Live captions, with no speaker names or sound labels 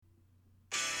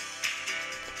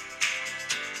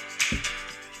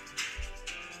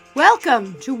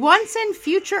Welcome to Once and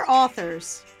Future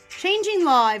Authors, changing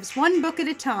lives one book at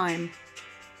a time.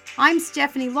 I'm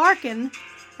Stephanie Larkin,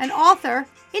 an author,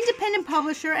 independent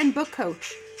publisher, and book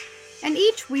coach. And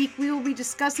each week we will be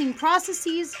discussing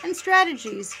processes and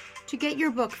strategies to get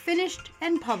your book finished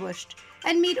and published,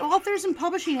 and meet authors and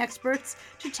publishing experts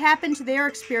to tap into their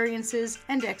experiences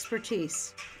and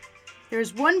expertise.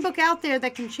 There's one book out there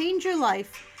that can change your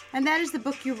life, and that is the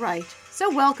book you write.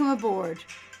 So welcome aboard.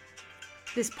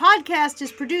 This podcast is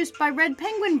produced by Red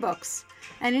Penguin Books,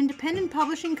 an independent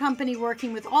publishing company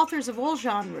working with authors of all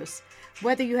genres.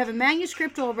 Whether you have a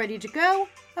manuscript all ready to go,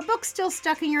 a book still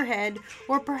stuck in your head,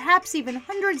 or perhaps even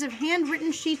hundreds of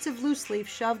handwritten sheets of loose leaf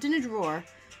shoved in a drawer,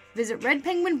 visit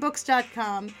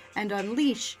redpenguinbooks.com and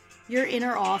unleash your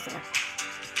inner author.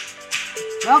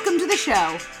 Welcome to the show.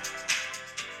 I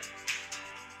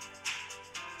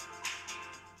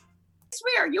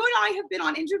swear, you and I have been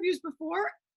on interviews before,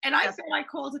 and I felt I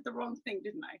called it the wrong thing,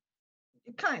 didn't I?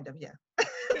 Kind of, yeah. But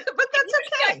that's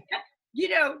okay. You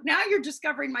know, now you're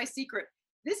discovering my secret.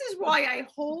 This is why I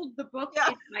hold the book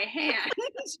in my hand.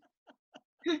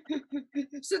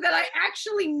 So that I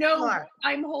actually know what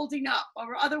I'm holding up,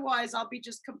 or otherwise I'll be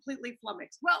just completely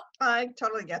flummoxed. Well, I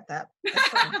totally get that.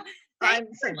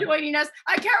 Thanks for joining us.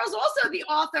 Carol's also the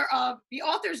author of The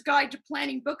Author's Guide to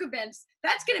Planning Book Events.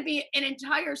 That's going to be an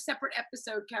entire separate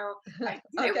episode, Carol. Today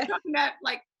we're talking about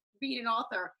like being an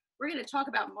author. We're going to talk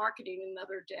about marketing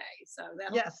another day. So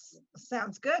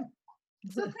sounds good.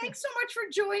 So thanks so much for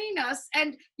joining us.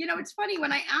 And you know, it's funny,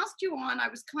 when I asked you on, I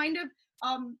was kind of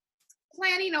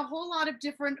planning a whole lot of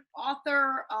different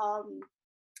author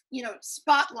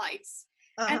spotlights.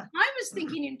 And I was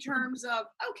thinking in terms of,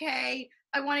 okay,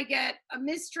 I want to get a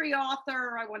mystery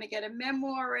author, I want to get a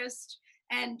memoirist,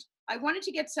 and I wanted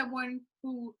to get someone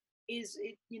who is,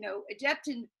 adept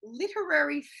in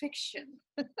literary fiction.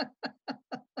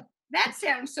 That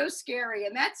sounds so scary,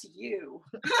 and that's you.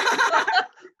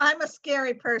 I'm a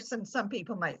scary person, some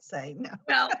people might say. No.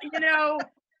 Well,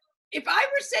 if I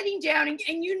were sitting down,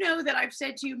 and you know that I've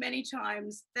said to you many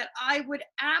times that I would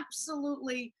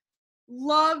absolutely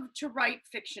love to write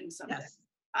fiction someday. Yes.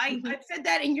 I've said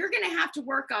that, and you're going to have to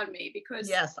work on me because.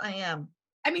 Yes, I am.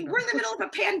 I mean, we're in the middle of a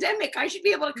pandemic. I should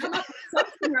be able to come up with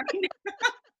something right now.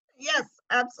 Yes,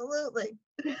 absolutely.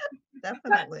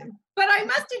 Definitely. But I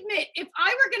must admit, if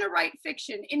I were going to write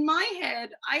fiction, in my head,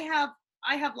 I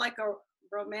have like a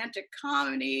romantic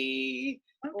comedy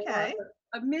or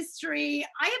a mystery.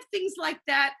 I have things like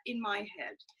that in my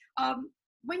head.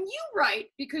 When you write,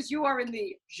 because you are in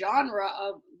the genre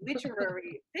of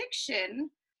literary fiction,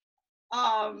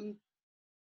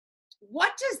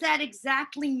 what does that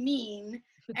exactly mean?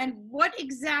 And what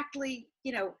exactly,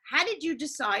 how did you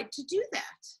decide to do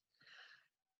that?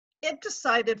 It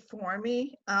decided for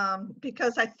me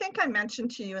because I think I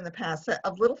mentioned to you in the past that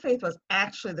Of Little Faith was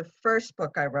actually the first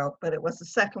book I wrote, but it was the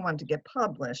second one to get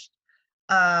published.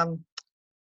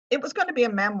 It was going to be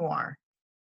a memoir.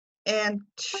 And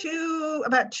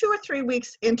about 2 or 3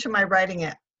 weeks into my writing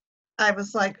it, I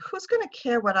was like, who's going to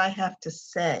care what I have to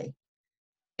say?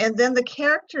 And then the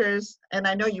characters, and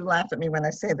I know you laugh at me when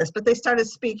I say this, but they started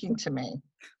speaking to me.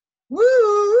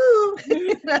 Woo!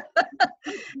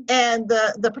 And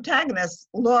the protagonist,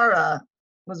 Laura,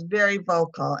 was very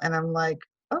vocal. And I'm like,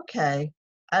 okay,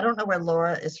 I don't know where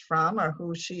Laura is from or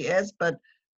who she is, but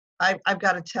I've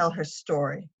got to tell her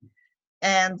story.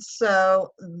 And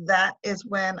so that is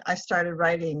when I started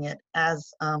writing it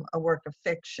as a work of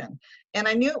fiction. And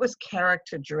I knew it was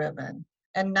character driven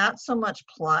and not so much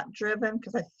plot driven,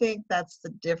 because I think that's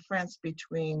the difference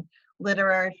between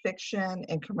literary fiction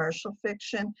and commercial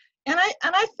fiction. And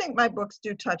I think my books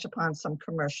do touch upon some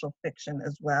commercial fiction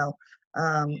as well.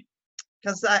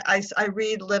 Because I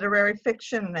read literary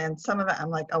fiction, and some of it I'm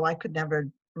like, oh, I could never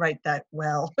write that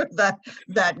well,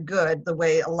 that good, the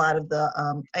way a lot of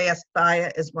the A.S.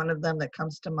 Baya is one of them that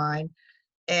comes to mind.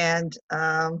 And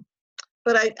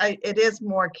but it is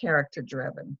more character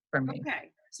driven for me.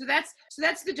 Okay, so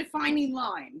that's the defining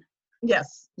line.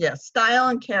 Yes, style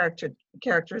and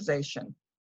characterization.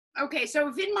 Okay, so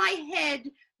if in my head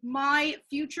my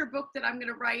future book that I'm going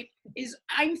to write is,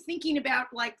 I'm thinking about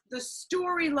like the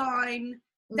storyline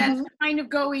that's kind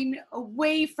of going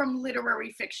away from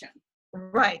literary fiction.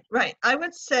 Right. I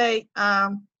would say,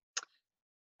 I'm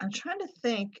trying to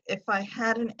think if I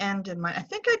had an end in mind. I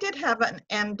think I did have an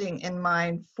ending in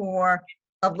mind for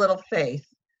Of Little Faith,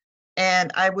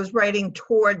 and I was writing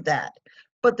toward that.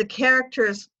 But the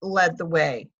characters led the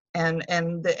way, and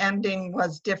the ending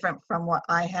was different from what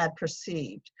I had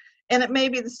perceived. And it may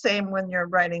be the same when you're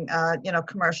writing,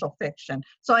 commercial fiction.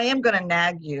 So I am going to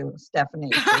nag you,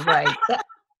 Stephanie, to write that.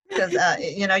 because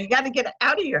you know, you got to get it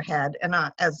out of your head, and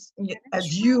as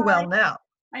you well know.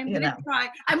 I'm going to try.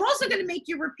 I'm also going to make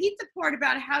you repeat the part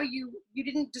about how you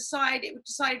didn't decide, it was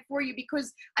decided for you,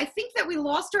 because I think that we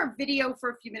lost our video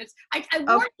for a few minutes. I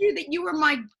warned you that you were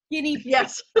my guinea pig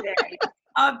today.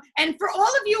 And for all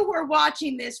of you who are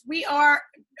watching this, we are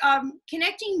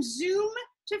connecting Zoom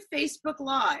to Facebook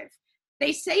Live.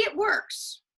 They say it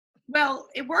works. Well,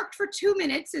 it worked for 2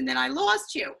 minutes and then I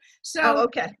lost you. So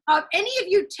any of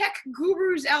you tech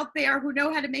gurus out there who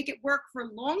know how to make it work for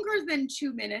longer than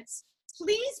 2 minutes,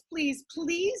 please, please,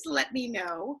 please let me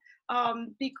know,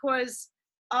 because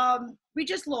we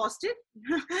just lost it.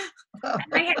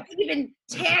 I had even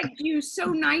tagged you so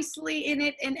nicely in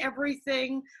it and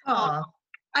everything.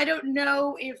 I don't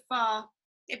know if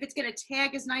it's going to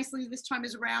tag as nicely this time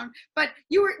as around, but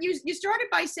you started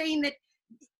by saying that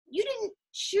you didn't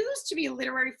choose to be a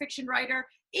literary fiction writer.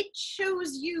 It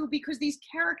chose you because these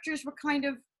characters were kind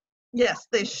of... Yes,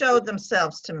 they showed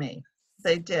themselves to me.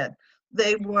 They did.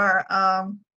 They were,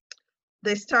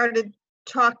 they started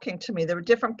talking to me. There were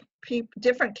different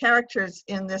characters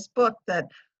in this book that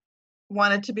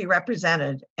wanted to be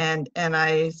represented, and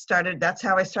that's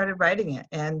how I started writing it.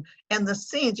 And the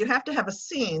scenes, you have to have a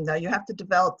scene though. You have to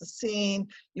develop the scene.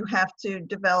 You have to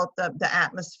develop the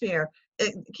atmosphere.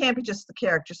 It can't be just the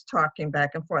characters talking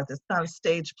back and forth. It's not a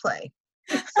stage play.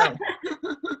 So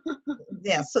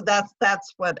yeah, so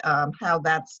that's what how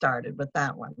that started with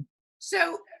that one.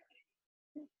 So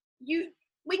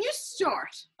when you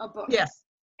start a book, yes,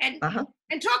 and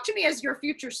talk to me as your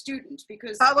future student,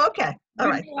 because okay, all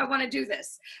right, I want to do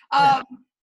this.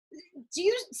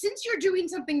 Since you're doing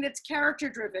something that's character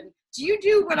driven, do you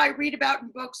do what I read about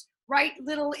in books? Write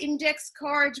little index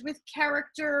cards with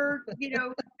character,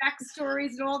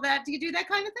 backstories and all that. Do you do that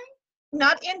kind of thing?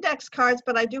 Not index cards,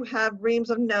 but I do have reams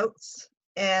of notes,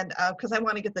 and because I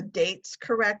want to get the dates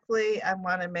correctly. I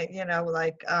want to make,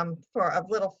 for Of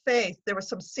Little Faith, there were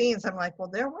some scenes. I'm like, well,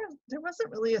 there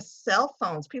wasn't really a cell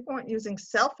phones. People weren't using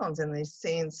cell phones in these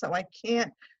scenes, so I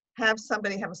can't have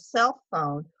somebody have a cell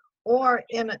phone. Or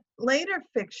in later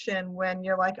fiction, when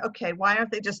you're like, okay, why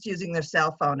aren't they just using their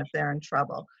cell phone if they're in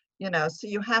trouble? So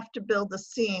you have to build the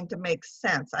scene to make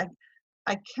sense. I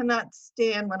cannot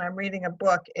stand when I'm reading a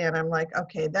book and I'm like,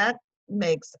 okay, that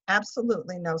makes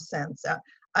absolutely no sense.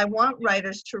 I want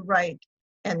writers to write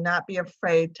and not be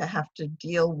afraid to have to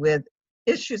deal with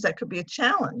issues that could be a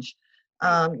challenge.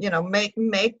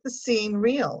 Make the scene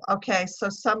real. Okay, so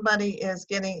somebody is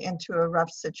getting into a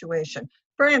rough situation.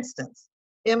 For instance,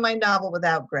 in my novel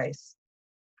Without Grace,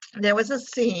 there was a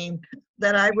scene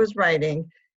that I was writing,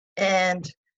 and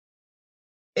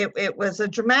it was a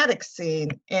dramatic scene,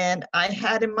 and I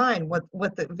had in mind what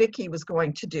Vicky was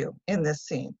going to do in this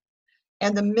scene.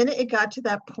 And the minute it got to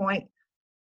that point,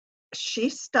 she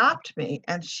stopped me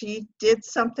and she did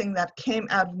something that came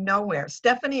out of nowhere.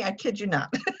 Stephanie, I kid you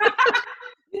not.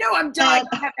 I'm dying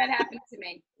to have that happen to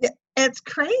me. Yeah, it's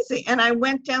crazy. And I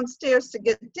went downstairs to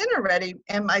get dinner ready,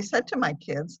 and I said to my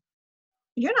kids,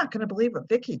 "You're not going to believe what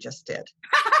Vicky just did."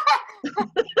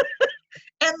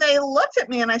 And they looked at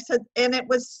me, and I said, and it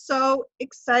was so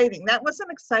exciting. That was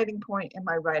an exciting point in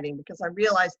my writing, because I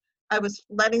realized I was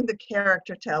letting the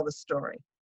character tell the story.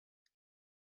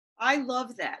 I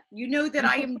love that. You know that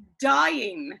I am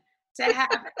dying to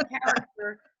have a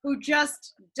character who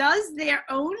just does their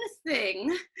own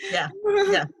thing. Yeah.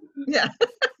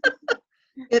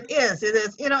 It is,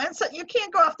 and so you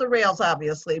can't go off the rails,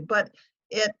 obviously, but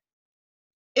it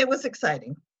was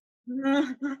exciting.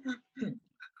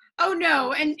 Oh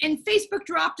no, and Facebook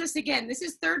dropped us again. This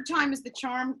is third time is the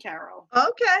charm, Carol.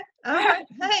 Okay, all right.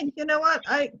 Hey, you know what?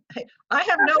 I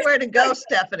have nowhere to go,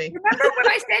 Stephanie. Remember what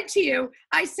I said to you?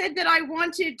 I said that I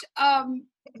wanted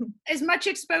as much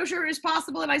exposure as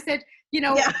possible, and I said,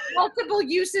 multiple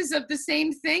uses of the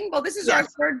same thing. Well, this is our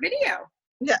third video.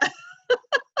 Yeah.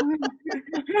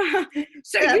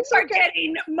 So you are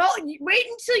getting, wait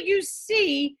until you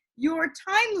see your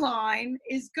timeline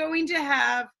is going to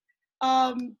have,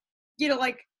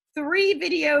 like 3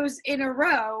 videos in a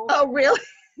row. Oh, really?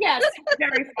 Yes, it's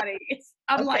very funny.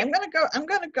 I'm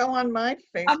gonna go on my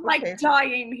Facebook. I'm like page.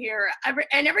 dying here.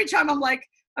 Every time I'm like,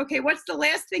 okay, what's the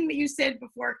last thing that you said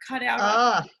before it cut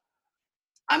out?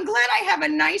 I'm glad I have a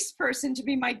nice person to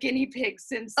be my guinea pig,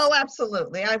 since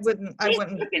absolutely. I wouldn't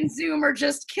Facebook and Zoom are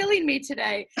just killing me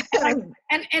today. And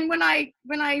when I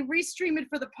restream it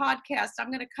for the podcast,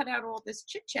 I'm gonna cut out all this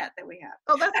chit chat that we have.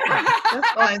 Oh, that's fine.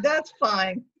 That's fine. That's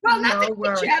fine. Well, not the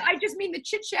chit chat. I just mean the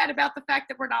chit chat about the fact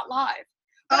that we're not live.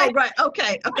 Right.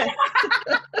 Okay. Nobody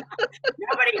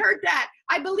heard that.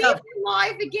 I believe we're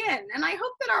live again, and I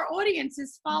hope that our audience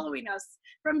is following us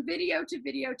from video to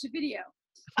video to video.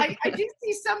 I do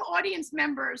see some audience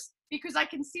members, because I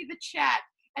can see the chat,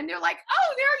 and they're like,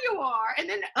 "Oh, there you are," and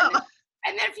then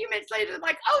a few minutes later, they're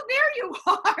like, "Oh, there you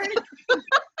are."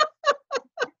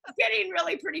 It's getting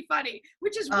really pretty funny,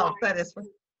 which is why that is funny.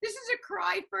 This is a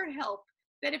cry for help.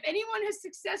 That if anyone has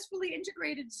successfully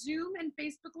integrated Zoom and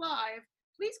Facebook Live,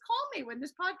 please call me when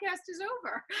this podcast is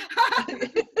over.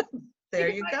 There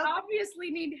you go. I obviously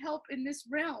need help in this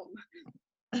realm.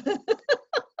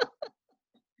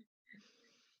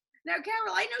 Now,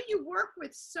 Carol, I know you work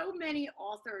with so many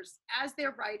authors as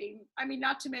they're writing. I mean,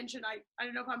 not to mention, I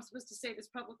don't know if I'm supposed to say this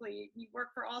publicly. You work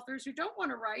for authors who don't want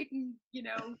to write, and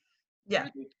yeah,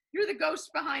 you're the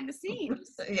ghost behind the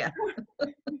scenes. Yeah,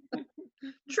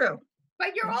 true.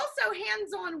 But you're also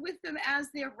hands-on with them as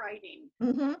they're writing.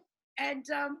 Mm-hmm. And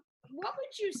what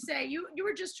would you say? You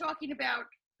were just talking about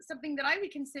something that I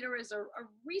would consider as a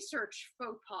research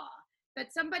faux pas,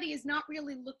 that somebody is not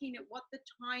really looking at what the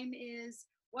time is,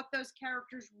 what those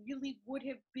characters really would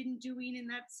have been doing in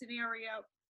that scenario.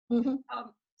 Mm-hmm.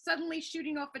 Suddenly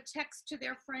shooting off a text to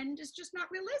their friend is just not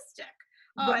realistic.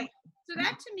 Right. So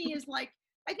that to me is like,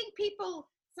 I think people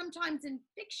sometimes in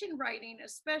fiction writing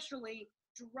especially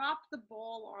drop the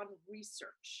ball on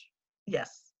research.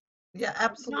 Yes. Yeah,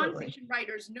 absolutely. Non-fiction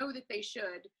writers know that they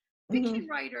should. Fiction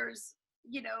writers,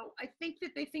 I think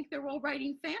that they think they're all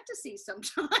writing fantasy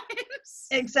sometimes.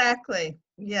 Exactly.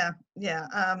 Yeah.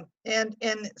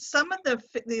 And some of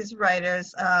these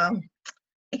writers,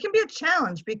 it can be a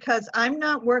challenge because I'm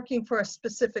not working for a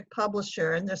specific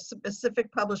publisher, and the specific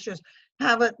publishers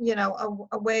have a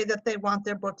way that they want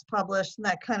their books published and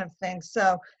that kind of thing.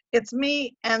 So it's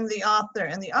me and the author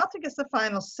gets the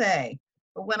final say.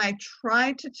 But when I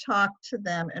try to talk to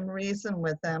them and reason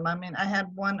with them, I mean, I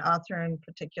had one author in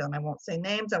particular, and I won't say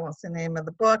names, I won't say the name of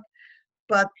the book,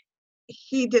 but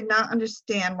he did not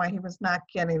understand why he was not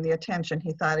getting the attention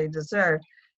he thought he deserved.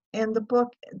 And the book,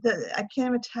 I can't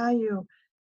even tell you,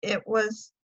 it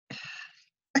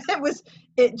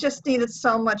just needed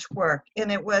so much work, and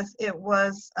it was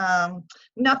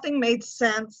nothing made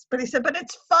sense. But he said, but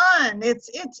it's fun. It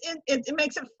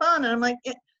makes it fun. And I'm like,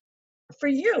 for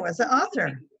you as an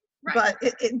author, right. But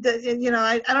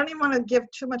I don't even want to give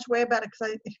too much away about it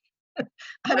because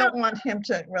I don't want him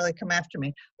to really come after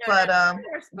me. But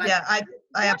yeah,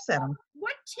 I upset him.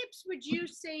 What tips would you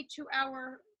say to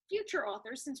our future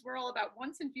authors, since we're all about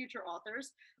once and future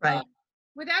authors, right?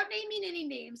 Without naming any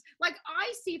names, like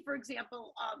I see, for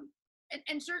example,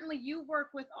 and certainly you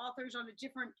work with authors on a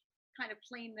different kind of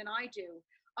plane than I do.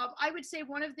 I would say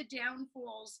one of the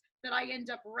downfalls that I end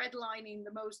up redlining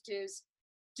the most is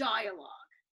dialogue.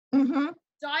 Mm-hmm.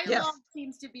 Dialogue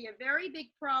seems to be a very big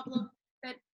problem,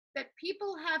 that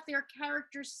people have their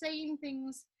characters saying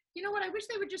things. You know what? I wish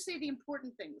they would just say the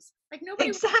important things. Like nobody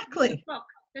exactly would read a book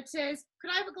that says,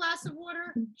 "Could I have a glass of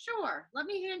water?" Sure, let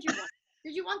me hand you one.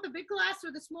 Did you want the big glass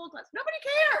or the small glass? Nobody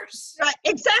cares. Right.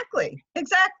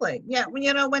 Exactly. Yeah. When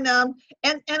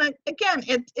and again,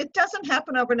 it doesn't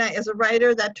happen overnight. As a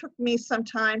writer, that took me some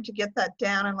time to get that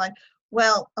down. And like,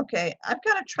 well, okay, I've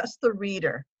got to trust the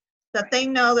reader, that they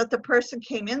know that the person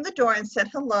came in the door and said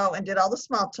hello and did all the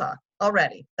small talk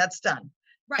already. That's done.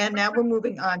 Right. And now we're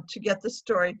moving on to get the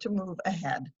story to move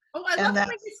ahead. Oh, I love the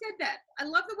way you said that. I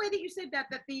love the way that you said that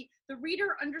the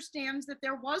reader understands that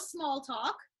there was small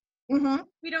talk. Mm-hmm.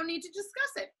 We don't need to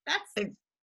discuss it. That's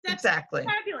exactly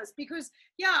fabulous, because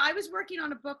I was working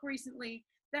on a book recently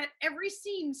that every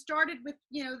scene started with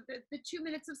the 2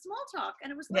 minutes of small talk,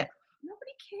 and it was like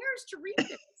nobody cares to read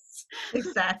this.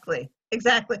 Exactly.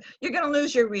 You're going to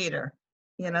lose your reader.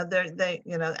 They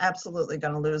absolutely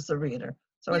going to lose the reader.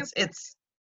 So it's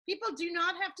people do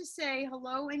not have to say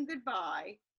hello and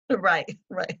goodbye. Right.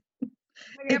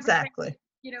 Exactly.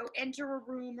 Enter a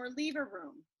room or leave a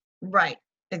room. Right.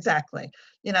 Exactly.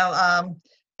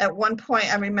 At one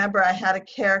point, I remember I had a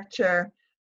character,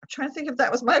 I'm trying to think if that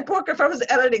was my book or if I was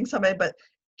editing somebody, but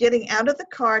getting out of the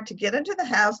car to get into the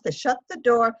house, they shut the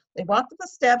door, they walked up the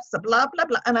steps, the blah, blah,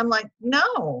 blah. And I'm like,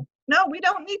 no, we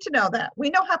don't need to know that. We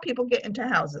know how people get into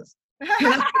houses.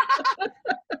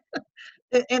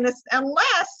 And it's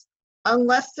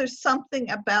unless there's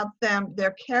something about them,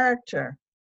 their character,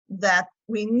 that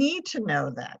we need to know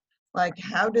that. Like,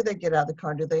 how do they get out of the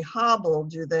car? Do they hobble?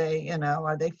 Do they,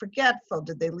 are they forgetful?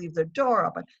 Did they leave their door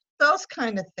open? Those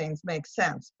kind of things make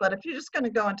sense. But if you're just going to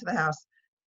go into the house,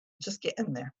 just get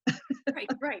in there.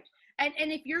 Right.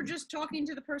 And if you're just talking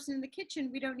to the person in the kitchen,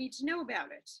 we don't need to know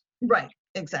about it. Right.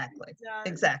 Exactly.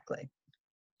 Exactly.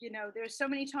 There's so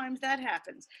many times that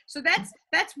happens. So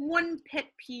that's one pet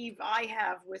peeve I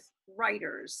have with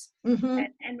writers,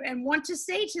 and want to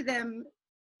say to them,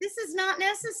 this is not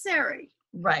necessary.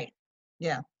 Right.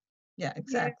 Yeah. Yeah,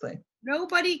 exactly.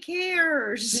 Nobody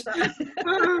cares. But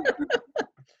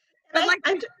I, like,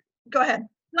 I, go ahead.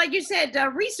 like you said,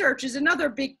 research is another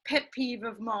big pet peeve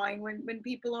of mine when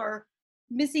people are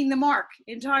missing the mark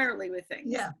entirely with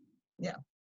things. Yeah, yeah,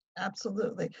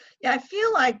 absolutely. Yeah, I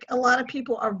feel like a lot of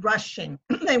people are rushing.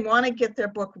 They want to get their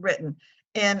book written.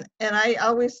 And I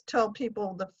always tell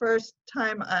people the first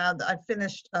time I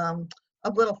finished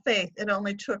Of Little Faith, it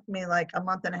only took me like a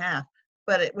month and a half,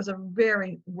 but it was a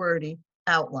very wordy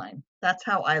outline. That's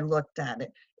how I looked at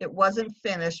it. It wasn't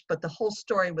finished, but the whole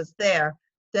story was there.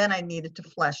 Then I needed to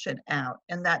flesh it out.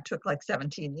 And that took like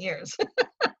 17 years.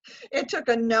 It took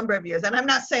a number of years. And I'm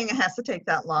not saying it has to take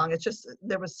that long. It's just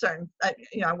there was certain,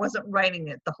 I wasn't writing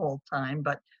it the whole time,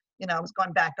 but, I was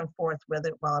going back and forth with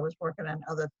it while I was working on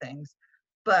other things.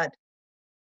 But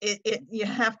you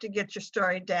have to get your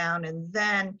story down, and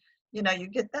then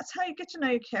that's how you get to know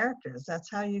your characters. That's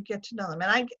how you get to know them.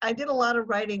 And I did a lot of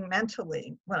writing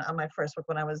mentally on my first book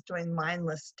when I was doing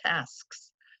mindless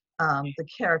tasks. The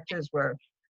characters were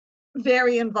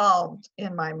very involved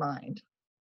in my mind.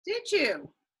 Did you?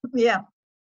 Yeah.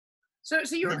 So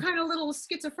you were kind of a little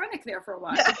schizophrenic there for a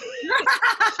while.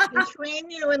 Between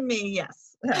you and me,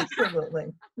 yes, absolutely.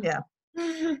 Yeah.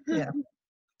 Yeah.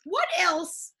 What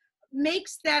else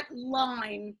makes that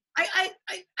line?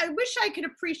 I wish I could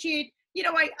appreciate,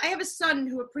 I have a son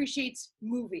who appreciates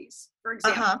movies, for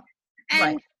example. And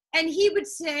right. And he would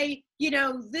say,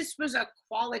 this was a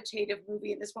qualitative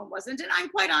movie and this one wasn't. And I'm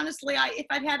quite honestly, if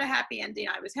I'd had a happy ending,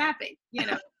 I was happy,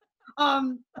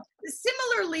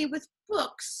 Similarly with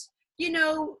books,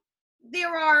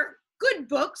 there are good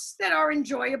books that are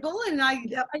enjoyable, and I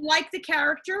like the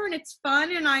character and it's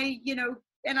fun, and I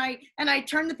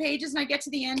turn the pages and I get to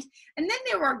the end. And then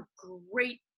there are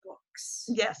great books.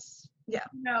 Yes. Yeah.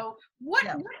 What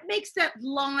makes that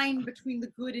line between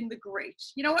the good and the great?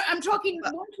 I'm talking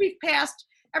once we've passed,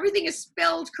 everything is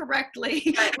spelled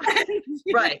correctly.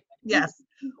 Right. Yes.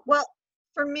 Well,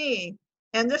 for me,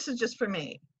 and this is just for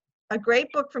me, a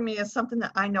great book for me is something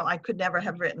that I know I could never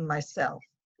have written myself.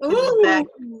 Ooh,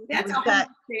 that's a hard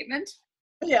statement.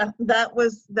 Yeah, that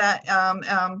was that.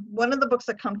 One of the books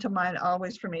that come to mind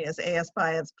always for me is A.S.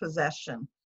 Byatt's Possession.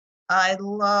 I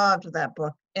loved that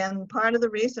book. And part of the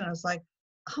reason I was like,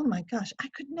 oh my gosh, I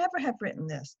could never have written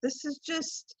this. This is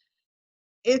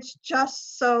it's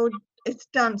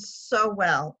done so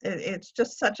well. It's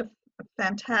just such a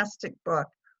fantastic book.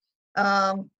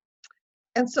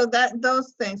 And so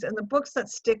those things, and the books that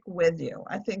stick with you,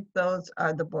 I think those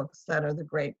are the books that are the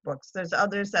great books. There's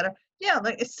others that are,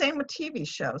 like it's same with TV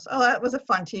shows. Oh, that was a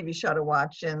fun TV show to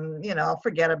watch, and I'll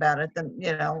forget about it then,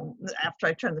 after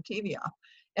I turn the TV off.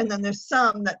 And then there's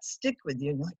some that stick with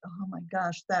you. You're like, oh my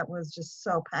gosh, that was just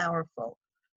so powerful.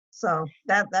 So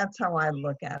that's how I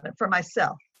look at it for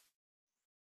myself.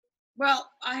 Well,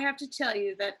 I have to tell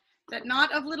you that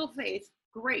not Of Little Faith,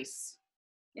 Grace.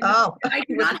 I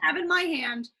do not have in my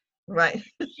hand. Right.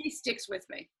 She sticks with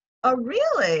me. Oh,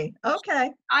 really? Okay.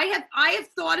 I have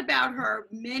thought about her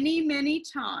many, many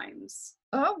times.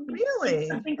 Oh, really?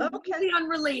 Something completely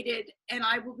unrelated, and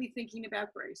I will be thinking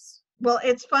about Grace. Well,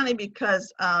 it's funny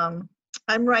because I'm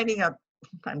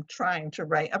trying to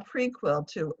write a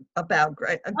prequel about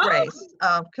Grace,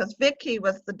 because Vicky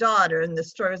was the daughter, and the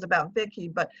story was about Vicky.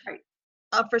 But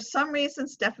for some reason,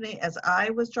 Stephanie, as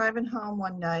I was driving home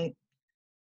one night,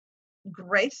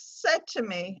 Grace said to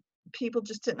me, people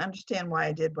just didn't understand why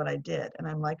I did what I did. And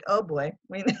I'm like, oh boy.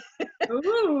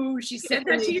 Ooh, she said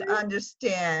that to you?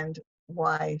 Understand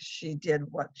why she did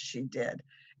what she did.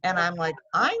 And I'm like,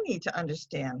 I need to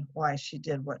understand why she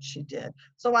did what she did.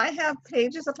 So I have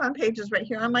pages upon pages right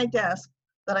here on my desk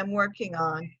that I'm working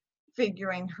on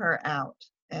figuring her out.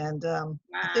 And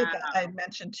I think I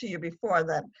mentioned to you before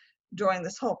that during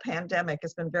this whole pandemic,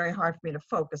 it's been very hard for me to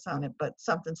focus on it, but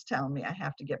something's telling me I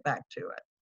have to get back to it.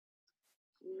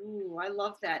 Ooh, I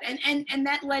love that. And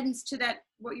that lends to that,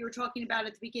 what you were talking about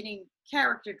at the beginning,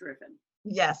 character driven.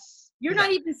 Yes. You're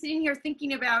not even sitting here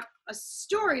thinking about a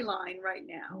storyline right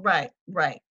now.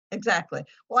 Right. Exactly.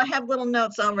 Well, I have little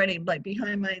notes already, like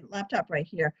behind my laptop right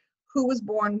here. Who was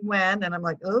born when? And I'm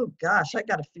like, oh gosh, I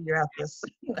got to figure out this.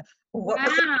 What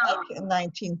was it like in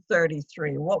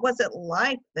 1933? What was it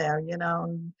like there?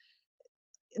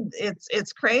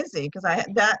 It's crazy because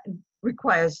that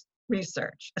requires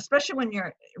research, especially when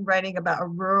you're writing about a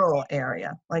rural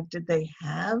area. Like, did they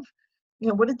have,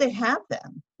 what did they have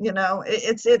then?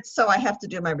 It's so I have to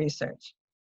do my research.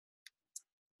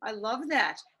 I love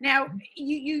that. Now,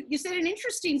 you said an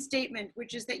interesting statement,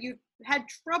 which is that you've had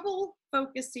trouble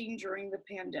focusing during the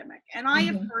pandemic. And I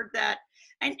have heard that.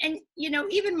 And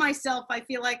even myself, I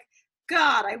feel like,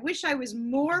 God, I wish I was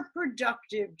more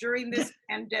productive during this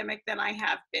pandemic than I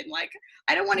have been. Like,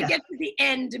 I don't want to get to the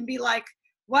end and be like,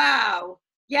 wow,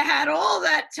 you had all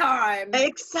that time.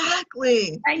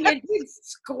 Exactly. And you did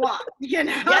squat, you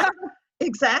know? Yeah,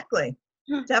 exactly.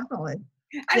 Definitely.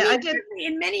 I Yeah, mean, I did.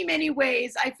 in many, many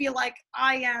ways, I feel like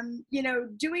I am,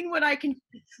 doing what I can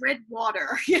to tread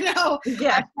water, Yeah.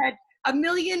 I've had a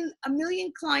million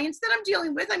clients that I'm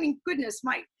dealing with. I mean, goodness,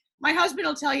 my husband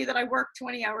will tell you that I work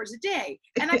 20 hours a day,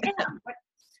 and I am,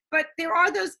 but there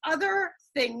are those other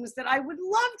things that I would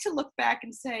love to look back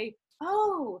and say,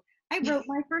 oh, I wrote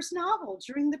my first novel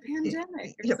during the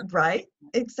pandemic. Right,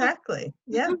 exactly.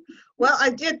 Yeah. Well, I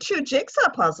did 2 jigsaw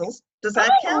puzzles. Does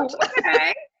that count?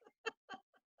 Okay.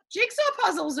 Jigsaw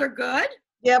puzzles are good.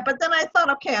 Yeah, but then I thought,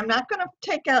 okay, I'm not going to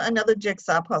take out another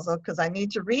jigsaw puzzle because I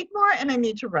need to read more and I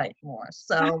need to write more.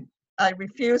 So I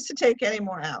refuse to take any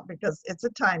more out because it's a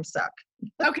time suck.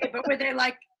 Okay, but were they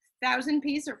like 1,000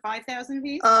 piece or 5,000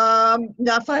 piece?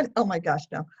 Not 5. Oh my gosh,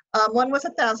 no. One was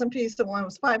 1,000 pieces and one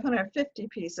was 550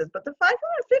 pieces. But the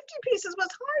 550 pieces was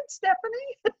hard,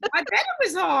 Stephanie. I bet it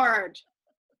was hard.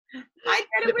 I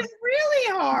bet it was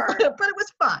really hard. But it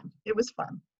was fun. It was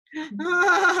fun. And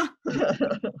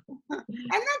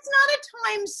that's not a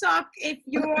time suck if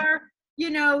you're,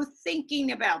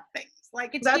 thinking about things.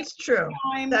 Like it's That's true.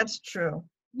 time, That's true.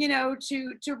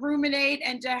 to ruminate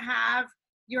and to have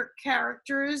your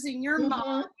characters in your Mhm.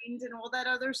 mind and all that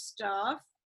other stuff.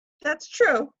 That's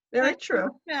true. Very That's true.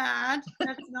 not bad.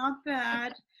 That's not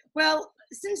bad. Well,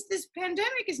 since this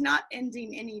pandemic is not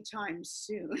ending anytime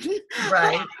soon.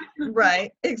 Right.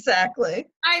 Right. Exactly.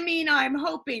 I mean, I'm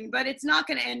hoping, but it's not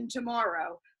going to end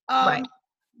tomorrow. Right.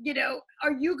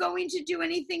 Are you going to do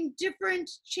anything different,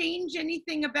 change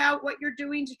anything about what you're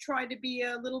doing to try to be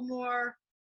a little more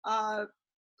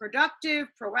productive,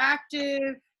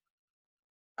 proactive?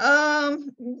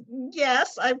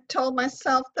 Yes, I've told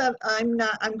myself that I'm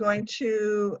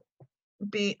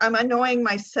annoying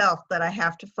myself that I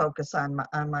have to focus on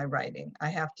my writing. I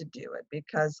have to do it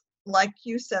because like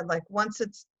you said, like once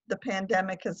the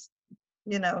pandemic has,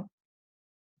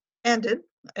 ended,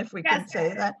 if we can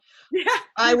say that,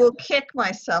 I will kick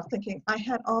myself thinking I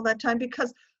had all that time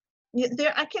because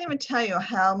I can't even tell you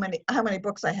how many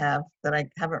books I have that I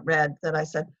haven't read that I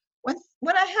said,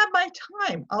 when I have my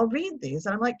time, I'll read these.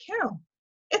 And I'm like, Carol,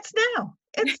 it's now.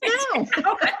 It's now.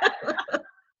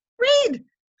 Read,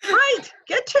 write,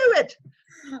 get to it.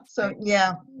 So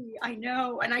yeah. I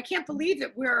know. And I can't believe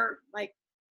that we're like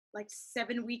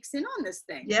 7 weeks in on this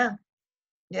thing. Yeah.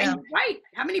 Yeah. And you're right.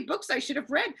 How many books I should have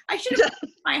read? I should have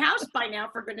left my house by now,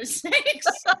 for goodness sakes.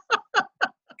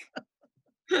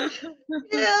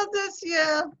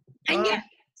 Yeah. And yet,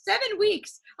 7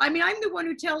 weeks. I mean, I'm the one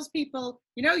who tells people,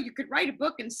 you could write a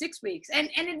book in 6 weeks. And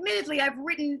admittedly, I've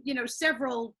written,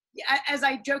 several, as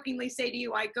I jokingly say to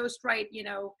you, I ghostwrite,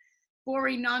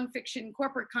 boring nonfiction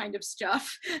corporate kind of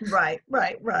stuff. Right.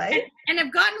 And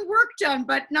I've gotten work done,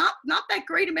 but not that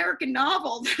great American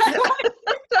novel.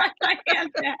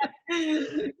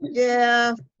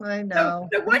 Yeah, I know.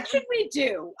 So what should we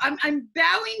do? I'm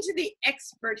bowing to the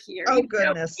expert here. Oh,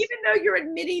 goodness. Even though you're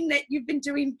admitting that you've been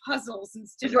doing puzzles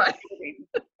instead of writing.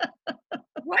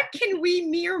 What can we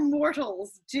mere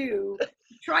mortals do to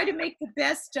try to make the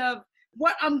best of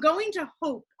what I'm going to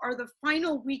hope are the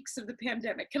final weeks of the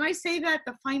pandemic? Can I say that?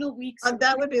 The final weeks?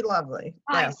 That would be lovely.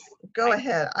 Yes. Go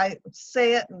ahead. I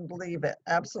say it and believe it.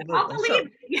 Absolutely. I'll believe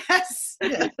it. Yes.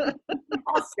 Yeah.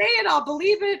 I'll say it. I'll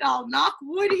believe it. I'll knock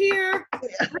wood here.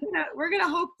 Yeah. We're gonna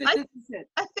hope that this is it.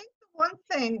 I think the one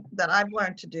thing that I've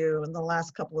learned to do in the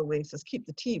last couple of weeks is keep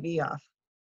the TV off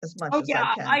as much as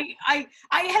I can.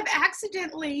 I have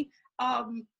accidentally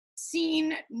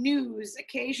seen news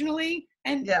occasionally,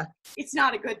 and it's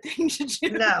not a good thing to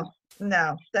do.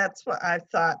 No, that's what I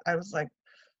thought. I was like,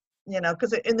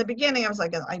 because in the beginning I was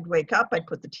like, I'd wake up, I'd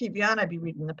put the TV on, I'd be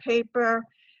reading the paper,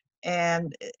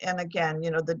 and again,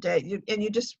 the day you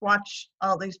just watch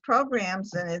all these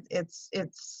programs, and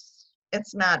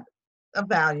it's not a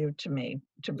value to me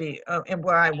to be and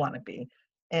where I want to be.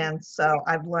 And so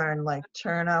I've learned, like,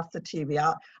 turn off the TV.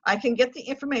 I can get the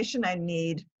information I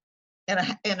need in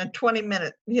a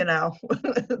 20-minute, And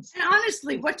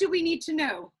honestly, what do we need to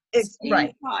know?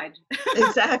 Right.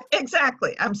 Inside.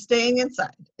 Exactly. I'm staying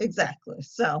inside. Exactly.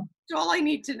 So that's all I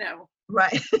need to know.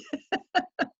 Right.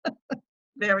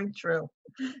 Very true.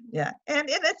 Yeah. And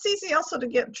it's easy also to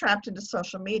get trapped into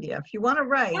social media. If you want to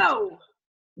write,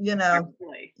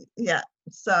 definitely. Yeah.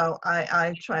 So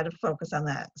I try to focus on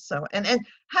that. So, and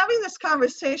having this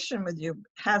conversation with you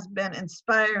has been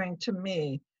inspiring to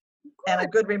me and a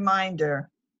good reminder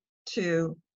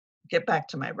to get back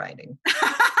to my writing.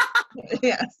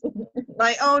 Yes.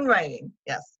 My own writing,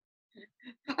 yes.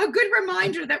 A good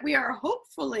reminder that we are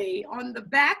hopefully on the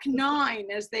back nine,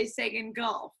 as they say in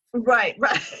golf. Right.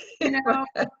 You know,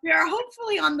 we are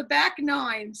hopefully on the back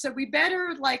nine, so we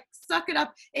better like suck it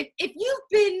up. If you've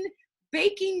been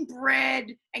baking bread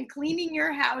and cleaning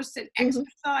your house and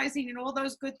exercising and all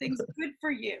those good things, good for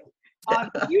you.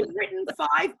 If you've written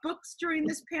 5 books during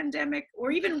this pandemic, or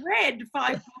even read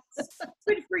 5 books,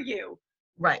 good for you.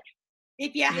 Right.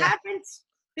 If you haven't,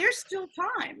 there's still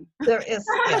time. There is,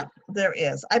 there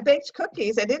is. I baked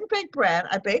cookies. I didn't bake bread.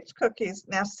 I baked cookies.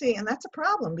 Now, see, and that's a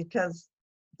problem because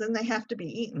then they have to be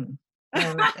eaten.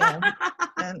 And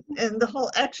the whole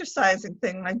exercising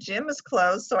thing, my gym is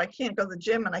closed, so I can't go to the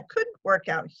gym, and I could work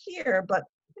out here, but,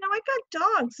 you know, I got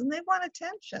dogs and they want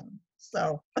attention.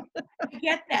 So I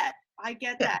get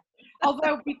that.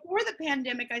 Although before the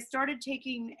pandemic, I started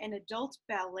taking an adult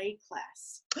ballet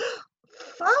class.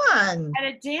 Fun. At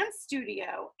a dance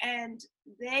studio, and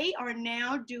they are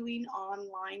now doing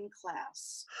online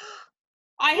class.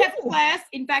 I have class,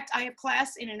 in fact, I have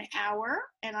class in an hour,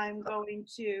 and I'm going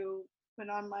to put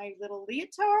on my little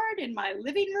leotard in my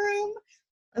living room.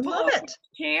 I love it.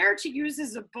 Chair to use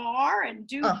as a bar and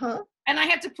do, and I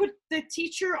have to put the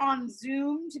teacher on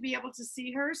Zoom to be able to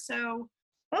see her, so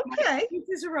my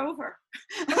classes are over.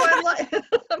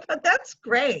 But that's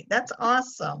great. That's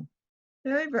awesome.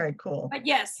 Very, very cool. But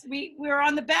yes, we're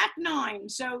on the back nine.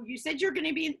 So you said you're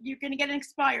going to get an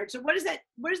expired. So what does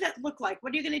that look like?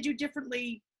 What are you going to do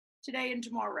differently today and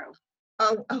tomorrow?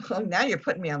 Oh, now you're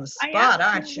putting me on the spot,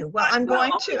 aren't you? Well, I'm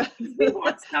going to.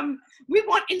 we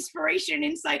want inspiration and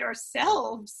insight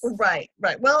ourselves. Right.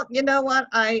 Well, you know what?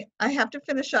 I have to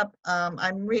finish up.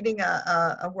 I'm reading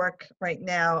a work right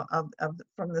now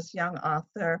from this young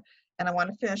author, and I want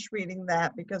to finish reading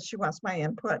that because she wants my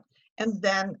input. And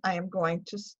then I am going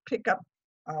to pick up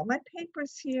all my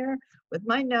papers here with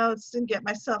my notes and get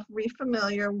myself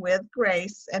refamiliar with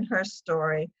Grace and her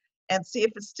story, and see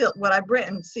if it's still what I've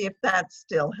written, see if that's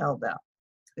still held up.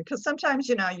 Because sometimes,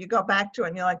 you know, you go back to it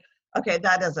and you're like, okay,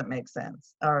 that doesn't make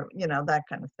sense, or, you know, that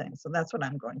kind of thing. So that's what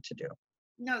I'm going to do.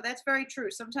 No, that's very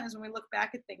true. Sometimes when we look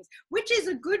back at things, which is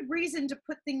a good reason to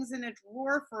put things in a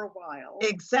drawer for a while.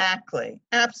 Exactly.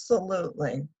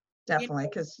 Absolutely. Definitely,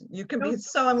 because you can be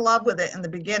so in love with it in the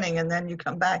beginning, and then you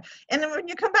come back. And then when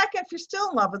you come back, if you're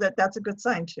still in love with it, that's a good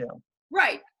sign too.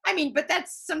 Right. I mean, but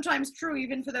that's sometimes true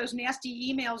even for those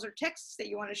nasty emails or texts that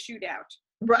you want to shoot out.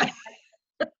 Right.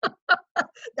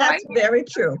 That's very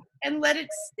true. And let it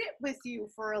sit with you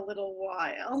for a little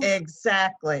while.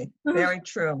 Exactly. Very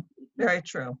true. Very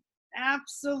true.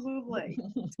 Absolutely.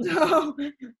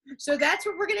 So that's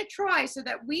what we're going to try, so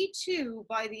that we too,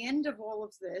 by the end of all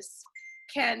of this,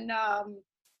 can,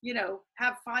 you know,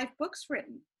 have 5 books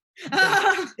written.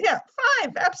 Yeah,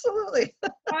 5, absolutely.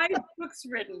 5 books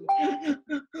written.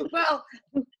 Well,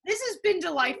 this has been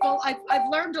delightful. I've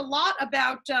learned a lot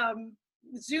about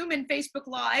Zoom and Facebook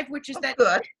Live, which is that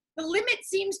good. The limit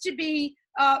seems to be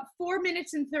 4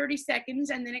 minutes and 30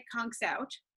 seconds, and then it conks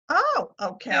out. Oh,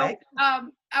 okay. So,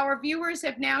 our viewers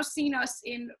have now seen us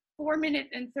in 4 minute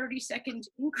and 30 second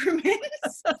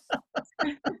increments.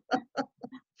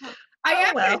 I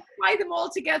have to tie them all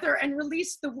together and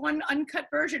release the one uncut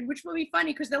version, which will be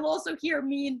funny because they'll also hear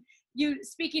me and you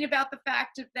speaking about the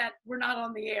fact that we're not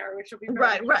on the air, which will be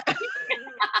very right.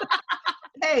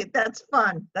 Hey, that's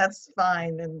fun. That's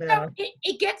fine. And so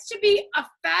it gets to be a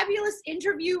fabulous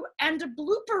interview and a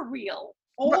blooper reel.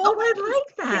 I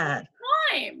like that.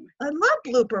 Time. I love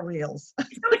blooper reels. So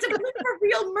it's a blooper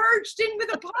reel merged in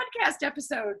with a podcast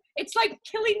episode. It's like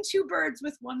killing 2 birds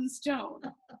with 1 stone.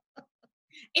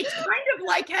 It's kind of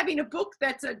like having a book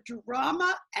that's a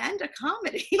drama and a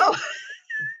comedy. Oh.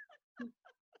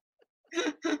 I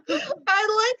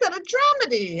like that, a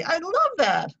dramedy. I love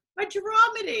that. A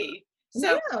dramedy.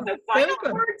 So the final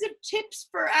words of tips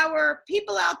for our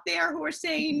people out there who are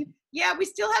saying, yeah, we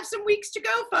still have some weeks to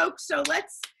go, folks. So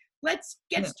let's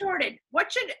get started.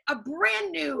 What should a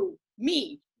brand new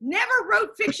me, never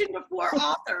wrote fiction before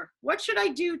author, what should I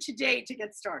do today to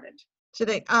get started?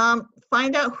 Today,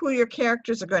 find out who your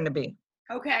characters are going to be.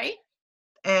 Okay.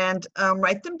 And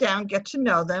write them down, get to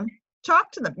know them,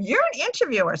 talk to them. You're an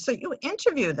interviewer, so you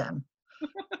interview them.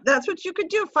 That's what you could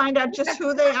do. Find out just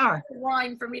who they are.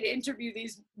 Line for me to interview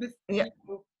these with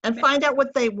people. And find out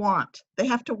what they want. They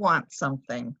have to want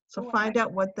something. So find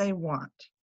out what they want.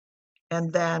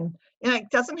 And then, you know, it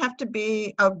doesn't have to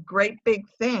be a great big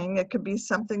thing. It could be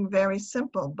something very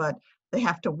simple, but they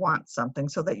have to want something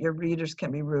so that your readers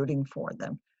can be rooting for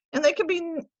them. And they could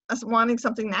be wanting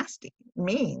something nasty,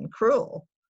 mean, cruel.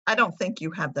 I don't think you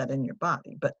have that in your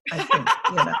body, but I think,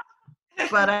 you know.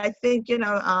 But I think, you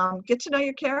know, get to know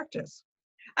your characters.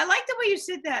 I like the way you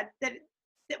said that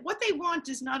what they want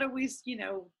is not always,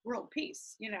 world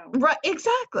peace, Right,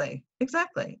 exactly.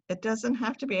 It doesn't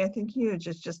have to be anything huge.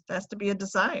 It just has to be a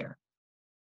desire.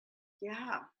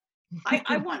 Yeah.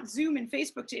 I want Zoom and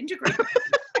Facebook to integrate.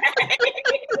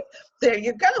 There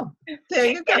you go.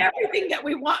 Get everything that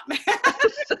we want, man.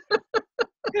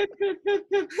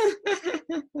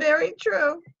 Very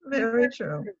true. Very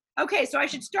true. Okay, so I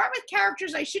should start with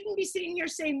characters. I shouldn't be sitting here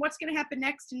saying what's going to happen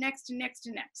next and next and next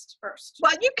and next first.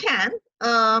 Well, you can,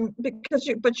 because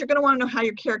you're going to want to know how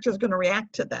your character is going to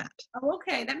react to that. Oh,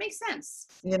 okay, that makes sense.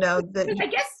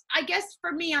 I guess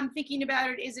for me, I'm thinking about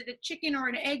it. Is it a chicken or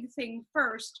an egg thing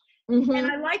first? Mm-hmm.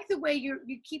 And I like the way you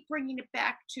keep bringing it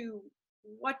back to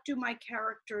what do my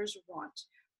characters want?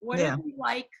 What do they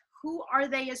like? Who are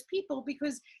they as people?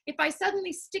 Because if I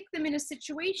suddenly stick them in a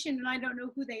situation and I don't know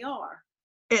who they are,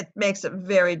 it makes it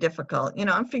very difficult,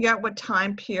 and figure out what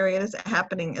time period is it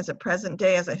happening. Is it present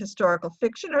day? Is it historical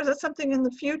fiction, or is it something in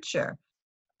the future?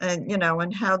 And,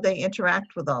 and how they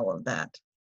interact with all of that.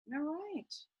 All right.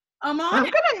 I'm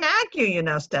going to nag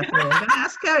you, Stephanie. I'm going to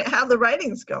ask how the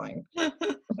writing's going.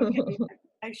 Okay.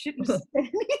 I shouldn't say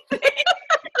anything.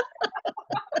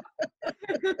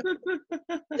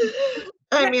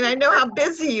 I mean, I know how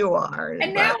busy you are.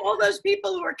 And now all those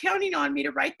people who are counting on me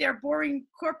to write their boring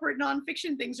corporate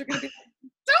nonfiction things are going to be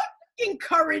like, don't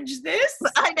encourage this.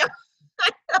 I know.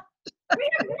 We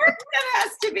have work that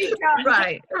has to be done.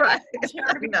 Right.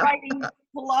 To be writing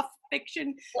fluff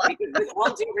fiction. Because with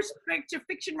all due respect to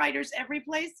fiction writers every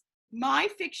place, my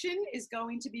fiction is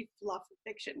going to be fluff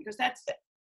fiction because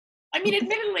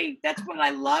admittedly, that's what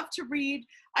I love to read.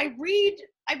 I read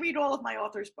all of my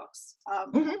authors' books.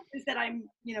 Is that I'm,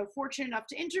 fortunate enough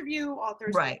to interview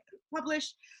authors that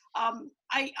publish.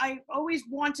 I always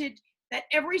wanted that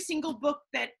every single book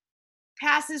that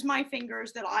passes my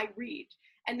fingers that I read.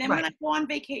 And then when I go on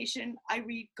vacation, I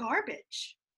read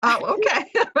garbage. Oh, okay.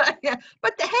 Yeah.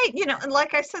 But hey, and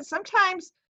like I said,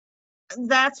 sometimes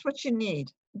that's what you need.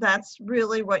 That's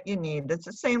really what you need. It's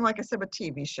the same, like I said, with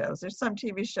TV shows. There's some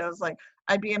TV shows like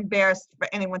I'd be embarrassed for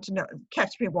anyone to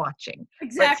catch me watching.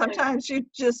 Exactly. But sometimes you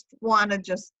just want to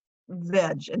just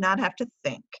veg and not have to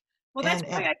think. Well, that's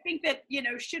why I think that,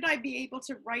 should I be able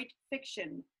to write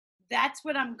fiction, that's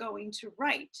what I'm going to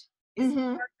write is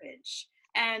garbage.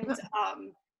 And,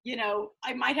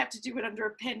 I might have to do it under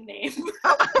a pen name.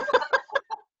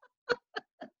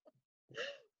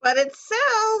 But it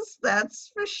sells, that's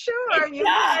for sure.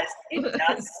 It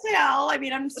does sell. I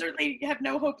mean, I'm certainly have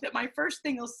no hope that my first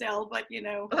thing will sell, but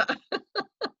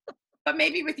but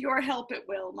maybe with your help it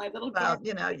will. My little girl,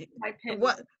 my pen.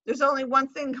 There's only one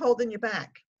thing holding you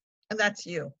back, and that's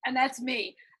you. And that's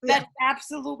me. That's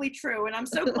absolutely true. And I'm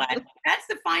so glad. That's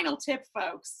the final tip,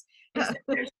 folks. Is that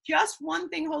there's just one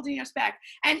thing holding us back.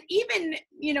 And even,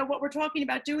 what we're talking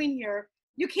about doing here,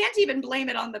 you can't even blame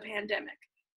it on the pandemic.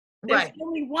 There's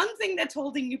only one thing that's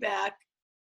holding you back,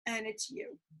 and it's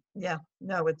you. Yeah,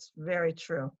 no, it's very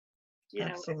true.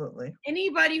 Absolutely.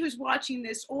 Anybody who's watching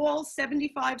this, all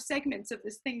 75 segments of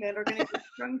this thing that are going to be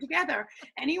strung together,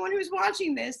 anyone who's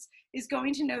watching this is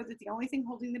going to know that the only thing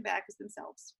holding them back is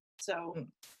themselves. So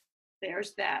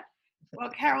there's that. Well,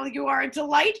 Carol, you are a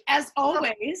delight as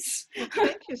always.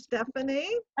 Thank you,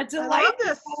 Stephanie. A delight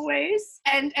as always.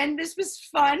 And this was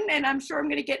fun, and I'm sure I'm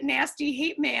going to get nasty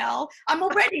hate mail. I'm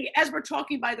already, as we're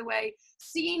talking, by the way,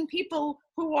 seeing people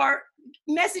who are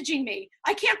messaging me.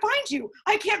 I can't find you.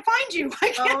 I can't find you.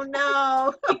 Oh,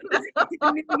 no.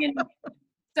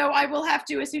 So I will have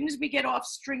to, as soon as we get off,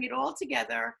 string it all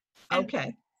together.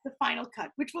 Okay. The final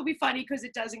cut, which will be funny because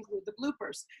it does include the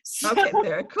bloopers. So, okay,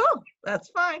 very cool. That's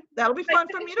fine. That'll be fun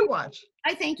for me to watch.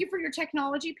 I thank you for your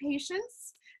technology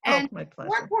patience. And my pleasure.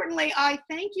 More importantly, I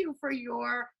thank you for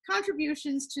your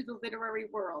contributions to the literary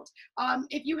world.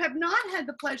 If you have not had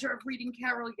the pleasure of reading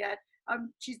Carol yet,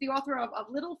 she's the author of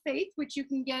Little Faith, which you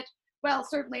can get, well,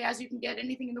 certainly as you can get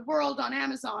anything in the world on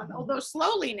Amazon, although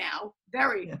slowly now,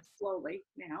 very slowly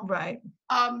now. Right.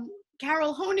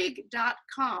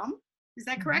 CarolHonig.com. Is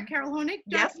that correct, Carol Honig?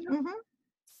 Yes.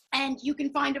 And you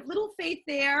can find Of Little Faith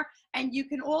there, and you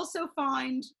can also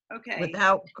find,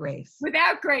 Without Grace.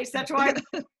 Without Grace, that's why.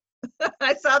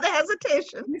 I saw the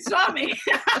hesitation. You saw me.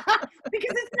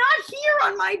 Because it's not here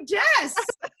on my desk.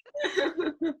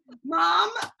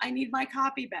 Mom, I need my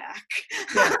copy back.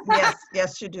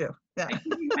 Yes, you do. Yeah. I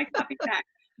need my copy back.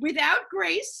 Without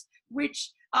Grace,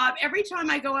 which every time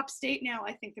I go upstate now,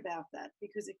 I think about that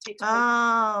because it takes.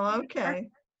 Oh, okay.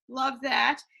 Love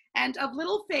that. And Of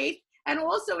Little Faith, and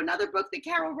also another book that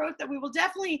Carol wrote that we will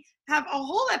definitely have a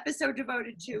whole episode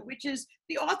devoted to, which is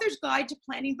The Author's Guide to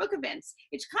Planning Book Events.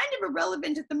 It's kind of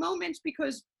irrelevant at the moment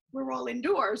because we're all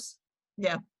indoors.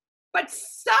 Yeah. But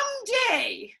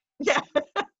someday, Yeah.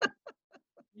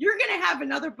 you're going to have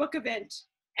another book event,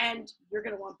 and you're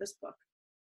going to want this book.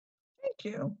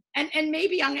 Thank you. And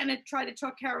maybe I'm going to try to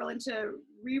talk Carol into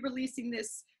re-releasing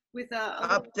this with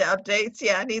updates.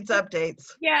 Yeah, it needs updates.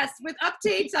 Yes, with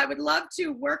updates. I would love to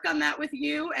work on that with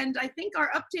you. And I think our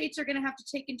updates are going to have to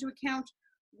take into account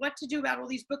what to do about all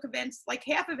these book events. Like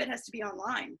half of it has to be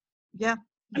online. Yeah.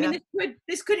 I mean,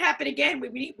 this could happen again. We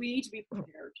need to be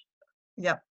prepared.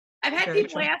 Yep. I've had Very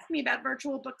people true. ask me about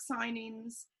virtual book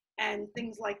signings and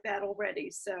things like that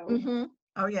already. So,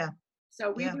 Oh yeah.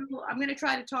 So I'm going to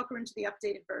try to talk her into the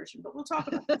updated version, but we'll talk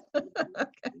about that.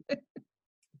 Okay.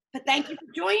 But thank you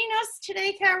for joining us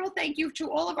today, Carol. Thank you to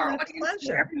all of our audience,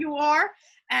 pleasure. wherever you are,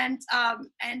 and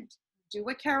do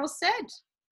what Carol said.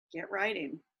 Get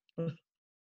writing.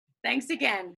 Thanks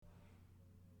again.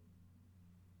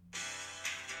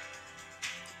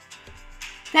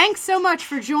 Thanks so much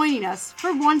for joining us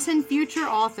for Once and Future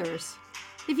Authors.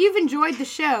 If you've enjoyed the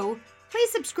show, please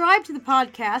subscribe to the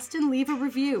podcast and leave a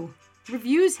review.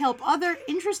 Reviews help other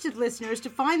interested listeners to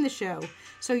find the show,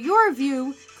 so your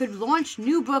review could launch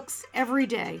new books every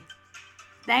day.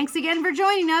 Thanks again for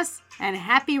joining us, and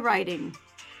happy writing!